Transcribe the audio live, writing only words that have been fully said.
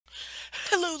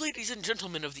Hello, ladies and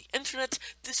gentlemen of the internet.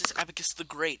 This is Abacus the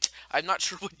Great. I'm not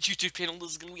sure what YouTube channel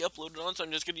this is going to be uploaded on, so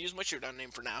I'm just going to use my showdown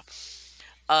name for now.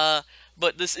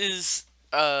 But this is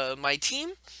my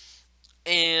team,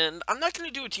 and I'm not going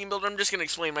to do a team builder. I'm just going to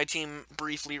explain my team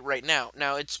briefly right now.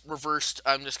 Now it's reversed.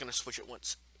 I'm just going to switch it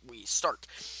once we start.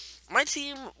 My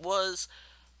team was.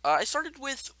 I started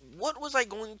with what was I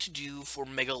going to do for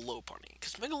Mega Lopunny,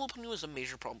 because Mega Lopunny was a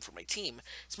major problem for my team.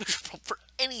 It's a major problem for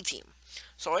any team.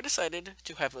 So I decided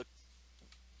to have a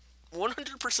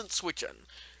 100% switch in.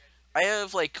 I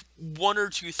have like one or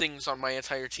two things on my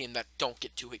entire team that don't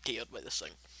get 2-hit KO'd by this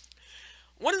thing.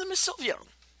 One of them is Sylveon.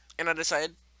 And I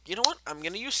decided, you know what, I'm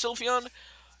going to use Sylveon,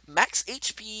 max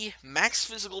HP, max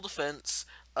physical defense,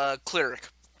 Cleric,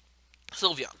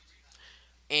 Sylveon.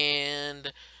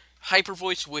 And Hyper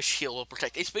Voice, Wish, Heal,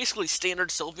 Protect. It's basically standard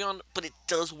Sylveon, but it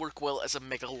does work well as a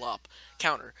Mega Lop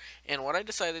counter. And what I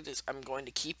decided is I'm going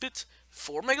to keep it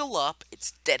for Mega Lop.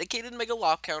 It's dedicated Mega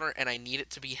Lop counter, and I need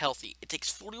it to be healthy. It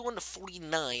takes 41 to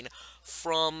 49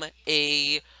 from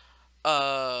a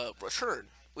return,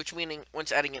 which meaning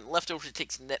once adding in leftovers, it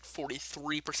takes net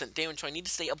 43% damage. So I need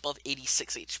to stay above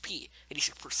 86 HP,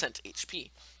 86% HP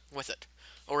with it,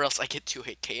 or else I get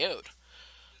 2-hit KO'd.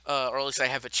 Or at least I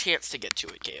have a chance to get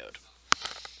 2-hit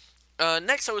KO'd.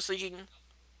 Next, I was thinking,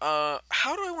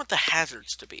 how do I want the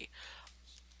hazards to be?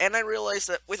 And I realized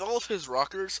that with all of his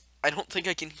rockers, I don't think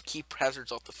I can keep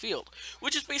hazards off the field,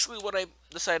 which is basically what I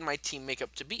decided my team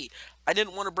makeup to be. I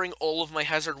didn't want to bring all of my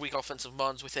hazard-weak offensive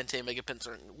bonds with Entei, Mega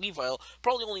Pinsir, and Weavile,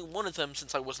 probably only one of them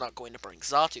since I was not going to bring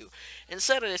Xatu.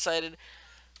 Instead, I decided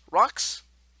rocks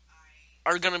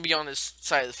are going to be on his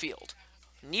side of the field.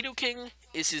 Nidoking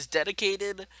is his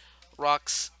dedicated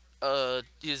rocks,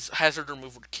 his hazard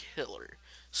remover killer.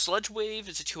 Sludge Wave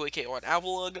is a 2-hit KO on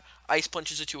Avalugg. Ice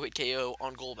Punch is a 2-hit KO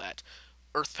on Golbat.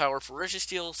 Earth Power for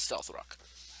Registeel, Stealth Rock.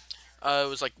 It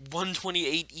was like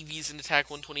 128 EVs in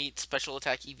attack, 128 special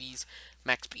attack EVs,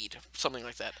 max speed, something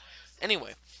like that.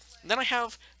 Anyway, then I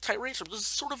have Tyrantrum. This is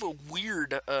sort of a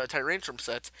weird Tyrantrum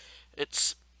set.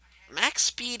 It's max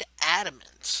speed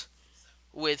Adamant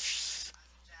with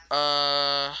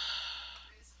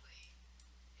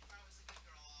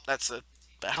that's a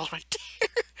battle right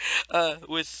there.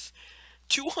 With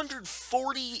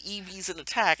 240 EVs in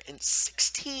attack and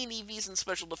 16 EVs in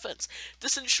special defense.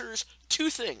 This ensures two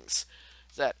things.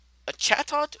 That a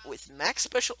Chatot with max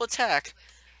special attack,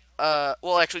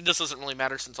 well actually this doesn't really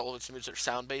matter since all of its moves are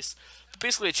sound based, but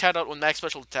basically a Chatot with max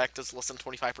special attack does less than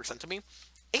 25% to me,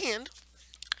 and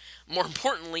more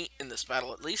importantly, in this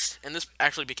battle at least, and this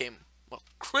actually became, well,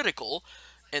 critical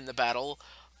in the battle,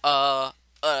 an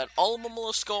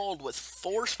Alomomola Scald with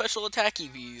 4 special attack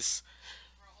EVs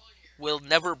will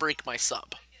never break my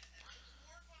sub.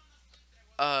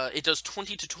 It does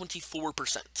 20 to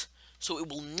 24%. So it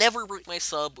will never break my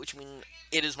sub, which means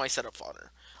it is my setup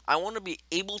fodder. I want to be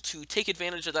able to take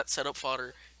advantage of that setup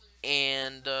fodder,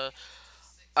 and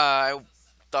I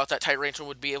thought that Tyrantrum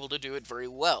would be able to do it very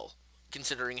well,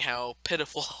 considering how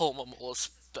pitiful Almamola's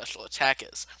special attack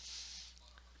is.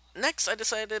 Next, I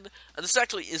decided, this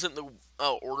actually isn't the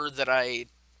order that I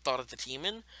thought of the team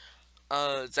in.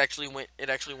 It actually went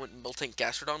Miltank,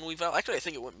 Gastrodon, Weavile. Actually, I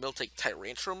think it went Miltank,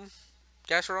 Tyrantrum,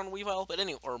 Gastrodon, Weavile, but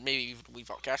anyway, or maybe even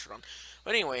Weavile, Gastrodon.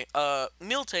 But anyway,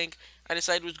 Miltank, I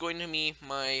decided was going to be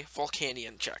my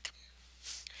Volcanion check.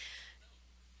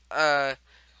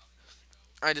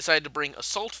 I decided to bring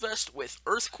Assault Vest with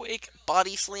Earthquake,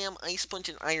 Body Slam, Ice Punch,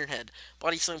 and Iron Head.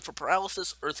 Body Slam for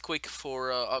paralysis, Earthquake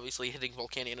for obviously hitting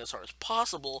Volcanion as hard as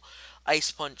possible,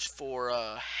 Ice Punch for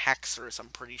Haxorus, I'm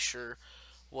pretty sure,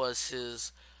 was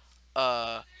his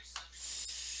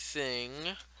thing.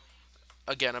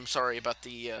 Again, I'm sorry about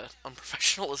the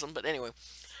unprofessionalism, but anyway,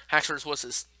 Haxorus was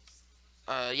his,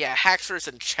 yeah, Haxorus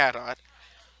and Chatot,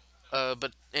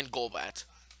 and Golbat,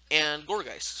 and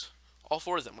Gourgeist. All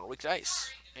 4 of them are weak to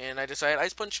ice. And I decided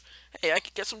Ice Punch, hey, I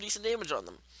could get some decent damage on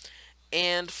them.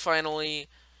 And finally,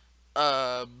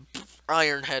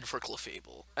 Iron Head for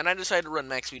Clefable. And I decided to run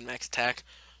max speed, max attack,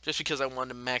 just because I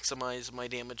wanted to maximize my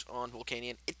damage on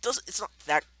Volcanion. It's not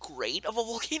that great of a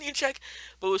Volcanion check,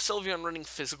 but with Sylveon running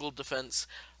physical defense,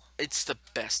 it's the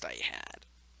best I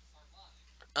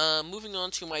had. Moving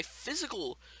on to my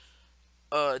physical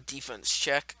defense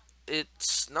check,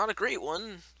 it's not a great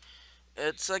one.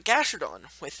 It's a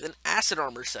Gastrodon with an Acid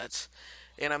Armor set,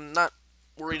 and I'm not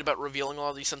worried about revealing all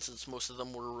of these since most of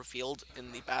them were revealed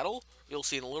in the battle. You'll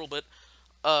see in a little bit.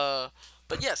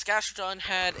 But yes, Gastrodon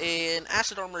had an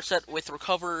Acid Armor set with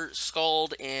Recover,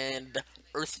 Scald, and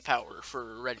Earth Power for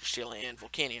Registeel and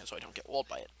Volcanion, so I don't get walled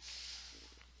by it.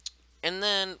 And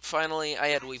then finally, I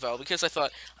had Weavile because I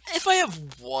thought if I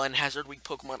have one Hazard Weak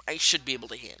Pokemon, I should be able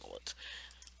to handle it.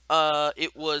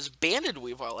 It was Banded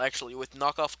Weavile actually with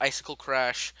knockoff Icicle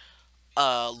Crash,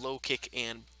 Low Kick,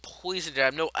 and Poison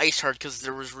Jab. No Ice Heart because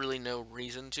there was really no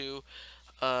reason to.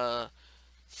 Uh,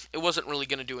 it wasn't really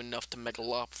going to do enough to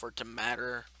Megalop for it to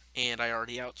matter, and I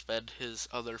already outsped his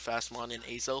other Fastmon in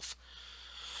Azelf.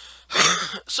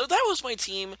 So that was my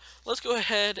team. Let's go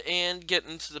ahead and get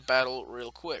into the battle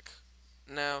real quick.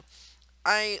 Now,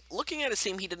 looking at his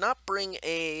team, he did not bring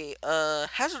a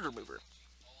hazard remover.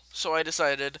 So I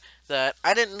decided that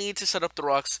I didn't need to set up the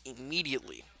rocks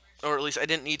immediately. Or at least I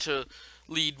didn't need to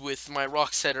lead with my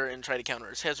rock setter and try to counter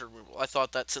his hazard removal. I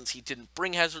thought that since he didn't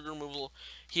bring hazard removal,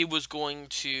 he was going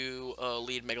to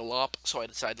lead Megalop, so I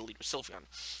decided to lead with Sylveon.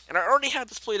 And I already had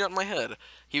this played out in my head.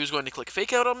 He was going to click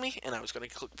Fake Out on me, and I was going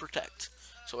to click Protect.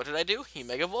 So what did I do? He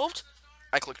Mega Evolved,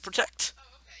 I clicked Protect,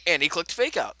 and he clicked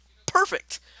Fake Out.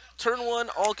 Perfect! Turn 1,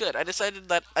 all good. I decided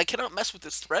that I cannot mess with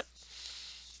this threat.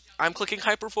 I'm clicking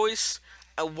Hyper Voice.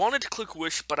 I wanted to click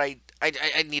Wish, but I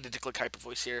needed to click Hyper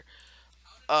Voice here.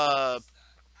 Uh,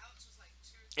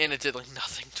 and it did like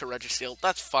nothing to Registeel.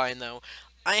 That's fine though.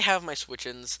 I have my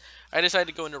switch-ins. I decided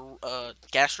to go into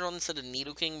Gastrodon instead of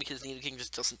Nidoking because Nidoking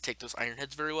just doesn't take those Iron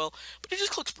Heads very well. But he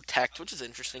just clicks Protect, which is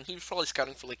interesting. He was probably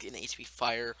scouting for like an HP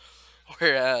Fire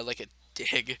or like a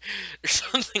Dig or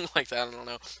something like that. I don't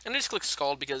know. And I just click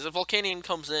Scald because if Volcanion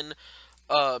comes in,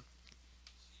 uh,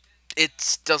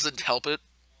 it doesn't help it.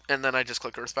 And then I just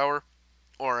click Earth Power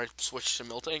or I switch to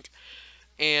Miltank.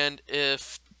 And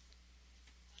if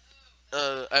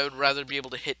I would rather be able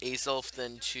to hit Azelf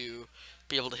than to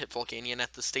be able to hit Volcanion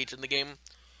at this stage in the game.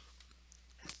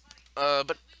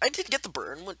 But I did get the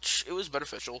burn, which it was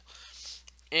beneficial.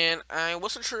 And I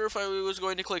wasn't sure if I was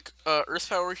going to click Earth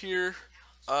Power here.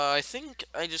 I think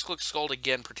I just clicked Scald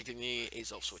again, particularly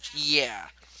Azelf switch. Yeah.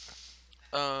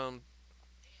 Um,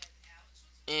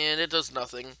 and it does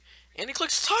nothing. And he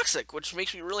clicks Toxic, which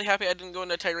makes me really happy I didn't go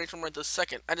into Tyranium right this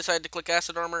second. I decided to click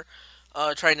Acid Armor,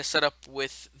 trying to set up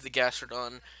with the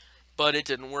Gastrodon, but it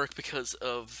didn't work because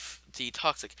of the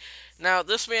Toxic. Now,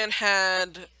 this man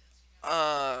had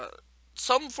uh,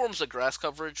 some forms of grass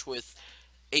coverage with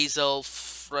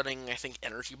Azelf running, I think,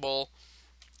 Energy Ball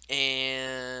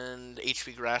and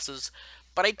HP Grasses,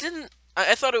 but I didn't.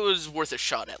 I thought it was worth a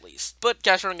shot at least. But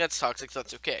Gastrodon gets Toxic, so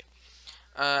that's okay.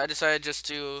 I decided just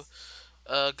to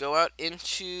go out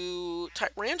into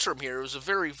Tyrantrum here. It was a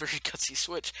very, very gutsy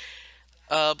switch.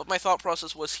 But my thought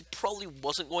process was he probably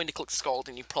wasn't going to click Scald,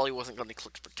 and he probably wasn't going to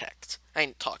click Protect. I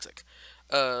mean, Toxic.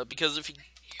 Because if he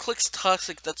clicks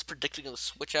Toxic, that's predicting a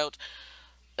switch out,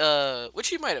 which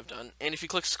he might have done. And if he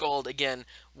clicks Scald, again,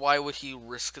 why would he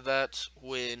risk that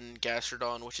when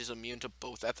Gastrodon, which is immune to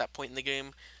both at that point in the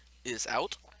game, is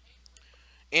out?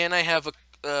 And I have a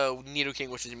Nidoking,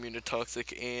 which is immune to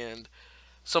Toxic, and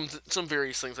some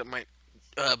various things that might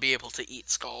be able to eat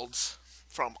Scalds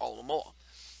from Alomomola.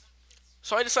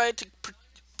 So I decided to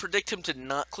predict him to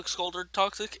not click Scald or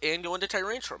Toxic and go into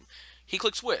Tyrantrum. He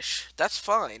clicks Wish. That's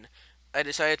fine. I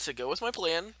decided to go with my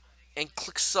plan and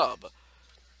click Sub.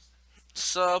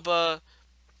 Sub,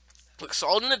 click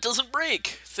Solid and it doesn't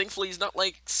break. Thankfully, he's not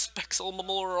like Specs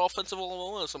Alomomola or Offensive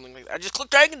Alomomola or something like that. I just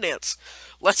clicked Dragon Dance.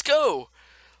 Let's go.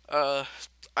 Uh,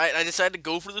 I decided to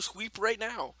go for the sweep right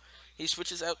now. He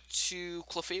switches out to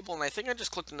Clefable, and I think I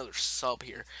just clicked another sub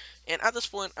here. And at this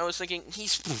point, I was thinking,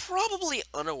 he's probably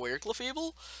unaware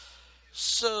Clefable.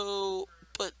 So,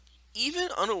 but even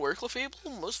unaware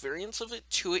Clefable, most variants of it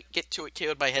get to it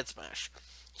KO'd by Head Smash.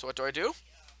 So what do?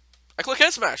 I click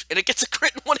Head Smash, and it gets a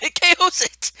crit and one hit KOs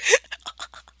it!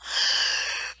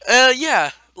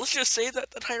 Yeah, let's just say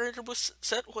that the Tyranitar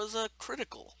set was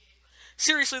critical.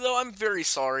 Seriously though, I'm very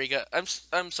sorry. I'm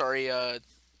sorry.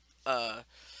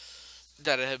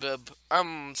 Dadahabib.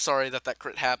 I'm sorry that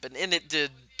crit happened, and it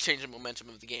did change the momentum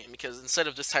of the game because instead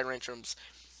of this Tyrantrum's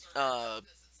uh,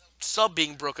 sub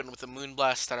being broken with a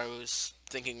Moonblast that I was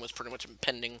thinking was pretty much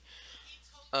impending,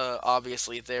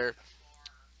 obviously there,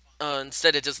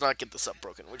 instead it does not get the sub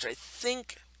broken, which I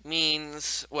think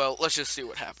means, well, let's just see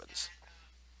what happens.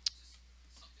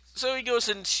 So he goes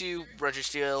into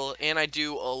Registeel, and I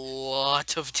do a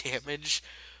lot of damage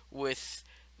with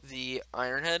the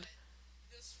Iron Head.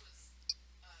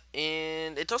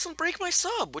 And it doesn't break my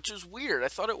sub, which is weird. I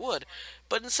thought it would.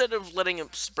 But instead of letting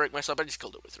it break my sub, I just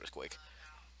killed it with Earthquake.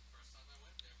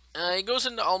 He goes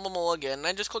into Alomomola again, and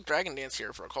I just click Dragon Dance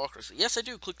here for a Call Crystal. Yes, I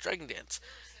do click Dragon Dance.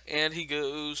 And he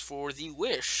goes for the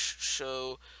Wish,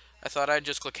 so I thought I'd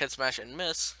just click Head Smash and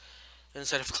miss,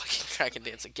 instead of clicking Dragon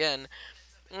Dance again.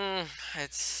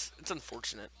 It's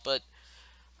unfortunate, but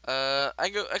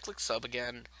I click Sub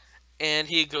again, and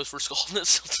he goes for Skull, and it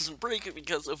still doesn't break it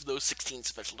because of those 16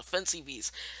 special defense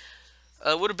EVs.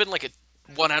 Would have been like a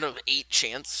 1 out of 8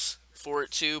 chance for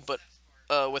it to, but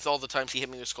with all the times he hit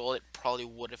me with Skull, it probably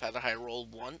would have had a high roll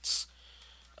once.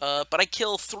 But I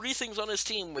kill 3 things on his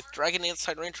team with Dragon Dance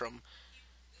Tyrantrum.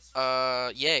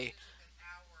 Yay.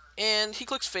 And he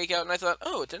clicks Fake Out, and I thought,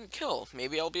 oh, it didn't kill.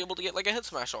 Maybe I'll be able to get like a head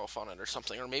smash off on it or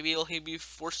something, or maybe he'll be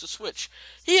forced to switch.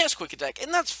 He has Quick Attack,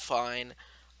 and that's fine.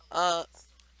 Uh,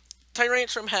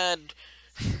 Tyrantrum had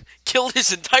killed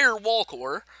his entire wall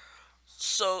core,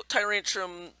 so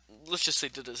Tyrantrum, let's just say,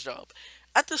 did his job.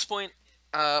 At this point,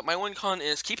 my win con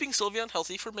is keeping Sylveon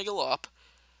healthy for Megalop,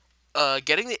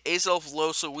 getting the Azelf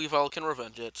low so Weavile can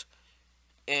revenge it,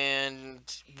 and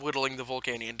whittling the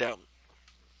Volcanion down.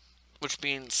 Which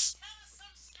means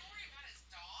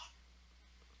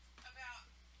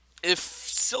if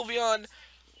Sylveon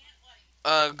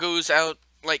goes out,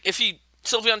 like if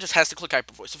Sylveon just has to click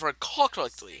Hyper Voice. If I recall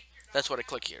correctly, that's what I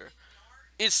click here.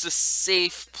 It's the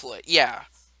safe play. Yeah,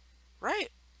 right?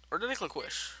 Or did I click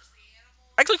Wish?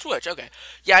 I clicked Wish. Okay.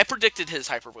 Yeah, I predicted his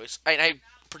Hyper Voice. I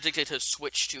predicted his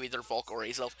switch to either Volk or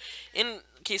Azelf. In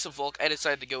case of Volk, I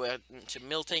decided to go out into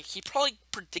Miltank. He probably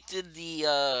predicted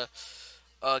the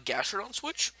Gastrodon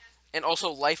switch. And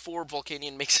also, Life Orb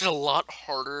Volcanion makes it a lot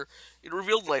harder. It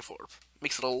revealed Life Orb.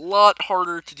 Makes it a lot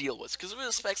harder to deal with. Because of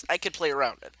the specs, I could play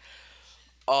around it.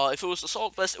 If it was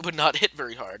Assault Vest, it would not hit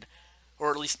very hard.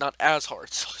 Or at least not as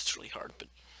hard. So it's really hard.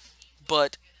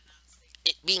 But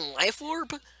it being Life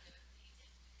Orb,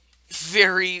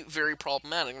 very, very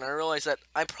problematic. And I realized that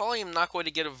I probably am not going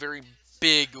to get a very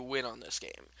big win on this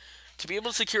game. To be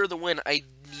able to secure the win, I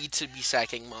need to be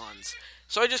sacking Mons.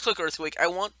 So I just click Earthquake.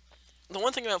 The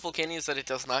one thing about Volcanion is that it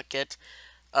does not get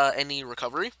any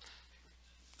recovery.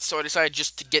 So I decided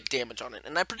just to get damage on it.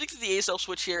 And I predicted the ASL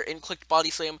switch here and clicked Body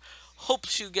Slam. Hope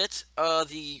to get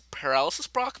the Paralysis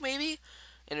proc, maybe?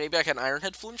 And maybe I can Iron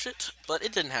Head flinch it. But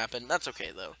it didn't happen. That's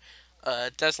okay, though.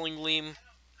 Dazzling Gleam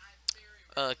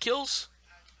kills.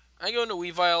 I go into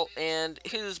Weavile, and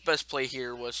his best play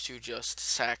here was to just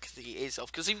sack the Azelf.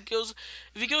 Because if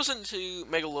he goes into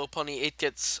Mega Lopunny, it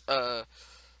gets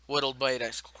whittled by an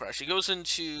Icicle Crash. He goes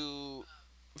into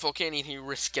Volcanion, he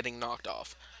risks getting knocked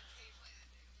off.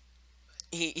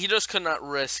 He just could not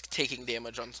risk taking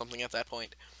damage on something at that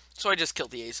point. So I just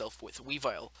killed the Azelf with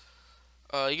Weavile.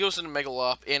 He goes into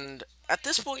Megalop, and at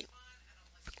this point,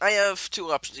 I have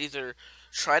 2 options. Either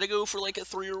try to go for like a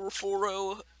 3 or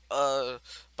 4-0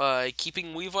 by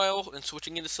keeping Weavile and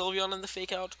switching into Sylveon in the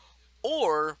Fake Out,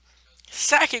 or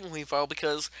sacking Weavile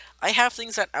because I have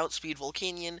things that outspeed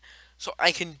Volcanion, so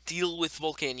I can deal with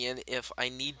Volcanion if I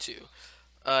need to.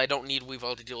 I don't need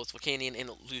Weavile to deal with Volcanion, and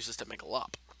it loses to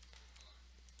Megalop.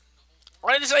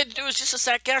 What I decided to do is just to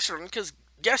sack Gastrodon, because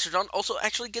Gastrodon also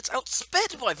actually gets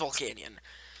outsped by Volcanion.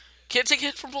 Can't take a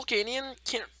hit from Volcanion,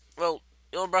 well,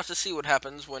 you're about to see what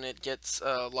happens when it gets,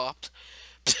 lopped.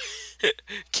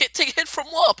 Can't take a hit from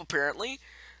Lop, apparently.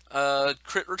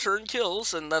 Crit return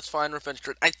kills, and that's fine, revenge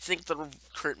crit. I think the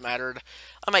crit mattered.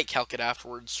 I might calc it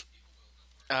afterwards.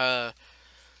 And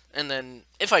then,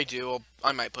 if I do,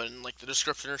 I might put in, like, the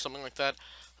description or something like that.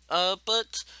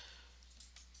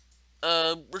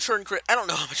 Return crit, I don't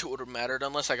know how much it would have mattered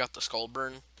unless I got the Scald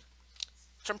Burn.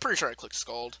 Which I'm pretty sure I clicked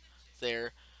Scald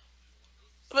there.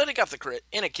 But it got the crit,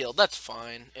 and it killed. That's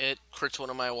fine. It crits one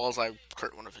of my walls, I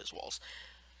crit one of his walls.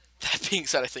 That being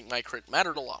said, I think my crit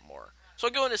mattered a lot more. So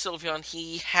I go into Sylveon,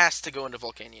 he has to go into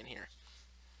Volcanion here.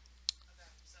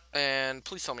 And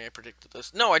please tell me I predicted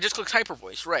this. No, I just clicked Hyper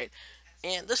Voice, right.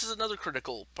 And this is another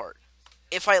critical part.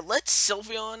 If I let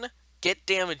Sylveon get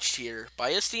damaged here by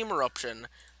a Steam Eruption,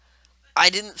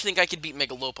 I didn't think I could beat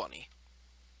Mega Lopunny.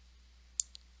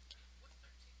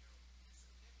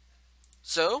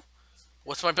 So,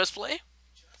 what's my best play?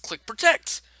 Click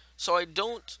Protect. So I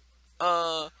don't,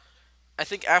 I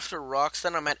think after Rocks,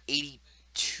 then I'm at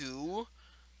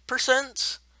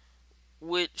 82%,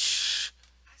 which,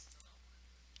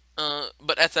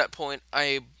 but at that point,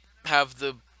 I have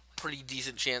the pretty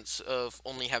decent chance of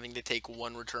only having to take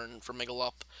 1 return for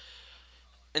Megalop.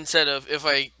 Instead of, if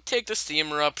I take the Steam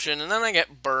Eruption and then I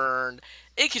get burned,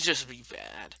 it could just be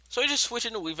bad. So I just switch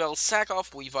into Weavile, sack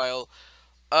off Weavile.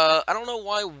 I don't know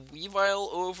why Weavile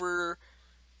over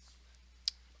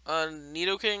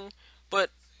Nidoking, but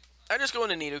I just go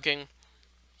into Nidoking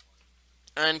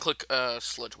and click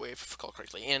Sludge Wave, if I recall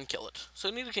correctly, and kill it. So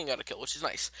Nidoking got a kill, which is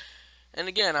nice. And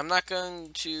again, I'm not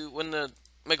going to, when the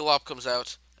Megalop comes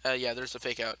out, yeah, there's the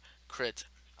Fake Out, crit.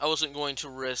 I wasn't going to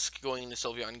risk going into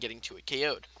Sylveon and getting to it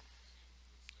KO'd.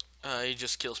 He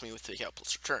just kills me with Fake Out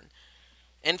plus Return.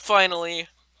 And finally,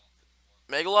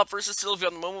 Megalop versus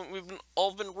Sylveon, the moment we've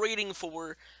all been waiting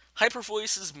for. Hyper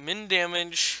Voice's min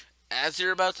damage, as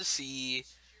you're about to see,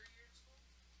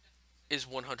 is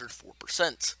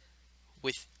 104%,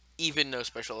 with even no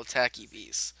special attack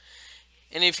EVs.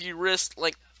 And if you risk,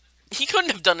 like, he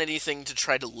couldn't have done anything to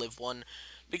try to live one,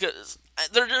 because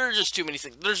there are just too many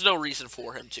things. There's no reason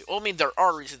for him to. Well, I mean, there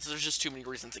are reasons. There's just too many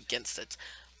reasons against it.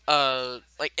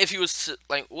 Like, if he was to,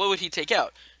 like, what would he take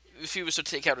out? If he was to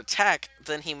take out attack,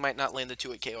 then he might not land the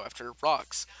 2-hit KO after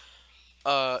rocks.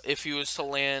 If he was to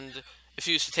land, if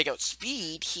he was to take out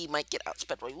speed, he might get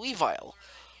outsped by Weavile,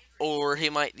 or he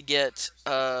might get,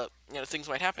 things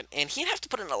might happen, and he'd have to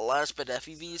put in a lot of sped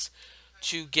FEVs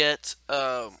to get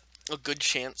a good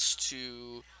chance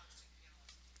to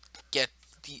get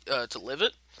the to live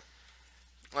it,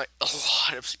 like a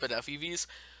lot of sped FEVs.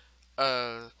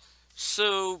 Uh,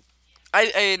 so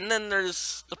and then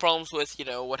there's the problems with,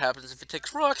 what happens if it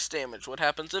takes rocks damage? What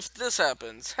happens if this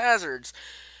happens? Hazards.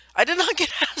 I did not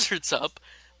get hazards up,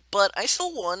 but I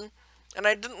still won, and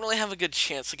I didn't really have a good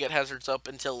chance to get hazards up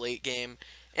until late game,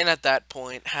 and at that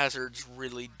point, hazards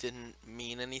really didn't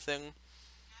mean anything.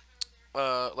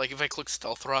 Like if I click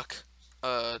Stealth Rock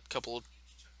a couple of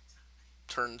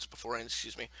turns beforehand,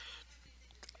 excuse me,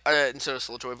 instead of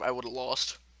Slowjoy, I would have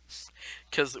lost,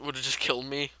 because it would have just killed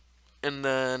me, and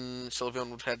then Sylveon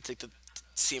would have had to take the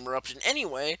Seam Eruption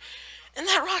anyway, and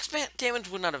that rock damage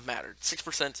would not have mattered.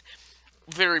 6%,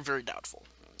 very, very doubtful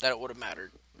that it would have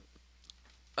mattered.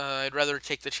 I'd rather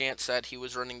take the chance that he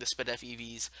was running the Sped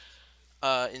FEVs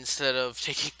instead of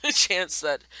taking the chance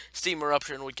that Steam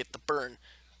Eruption would get the burn.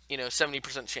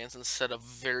 70% chance instead of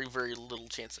very, very little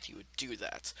chance that he would do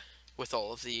that with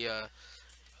all of the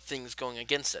things going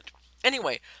against it.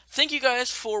 Anyway, thank you guys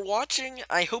for watching.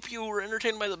 I hope you were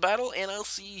entertained by the battle, and I'll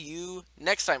see you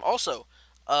next time. Also,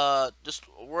 just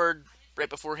a word right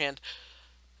beforehand.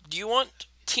 Do you want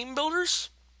team builders?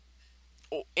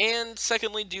 Oh, and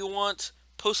secondly, do you want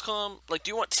postcom, like, do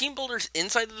you want team builders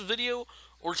inside of the video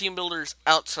or team builders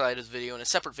outside of the video in a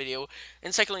separate video?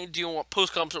 And secondly, do you want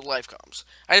postcoms or live comms?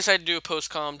 I decided to do a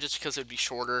postcom just because it would be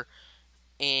shorter,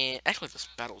 and actually this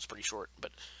battle was pretty short,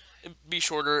 but it'd be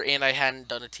shorter, and I hadn't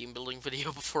done a team building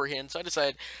video beforehand, so I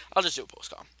decided I'll just do a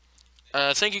postcom.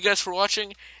 Thank you guys for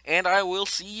watching, and I will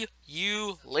see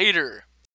you later.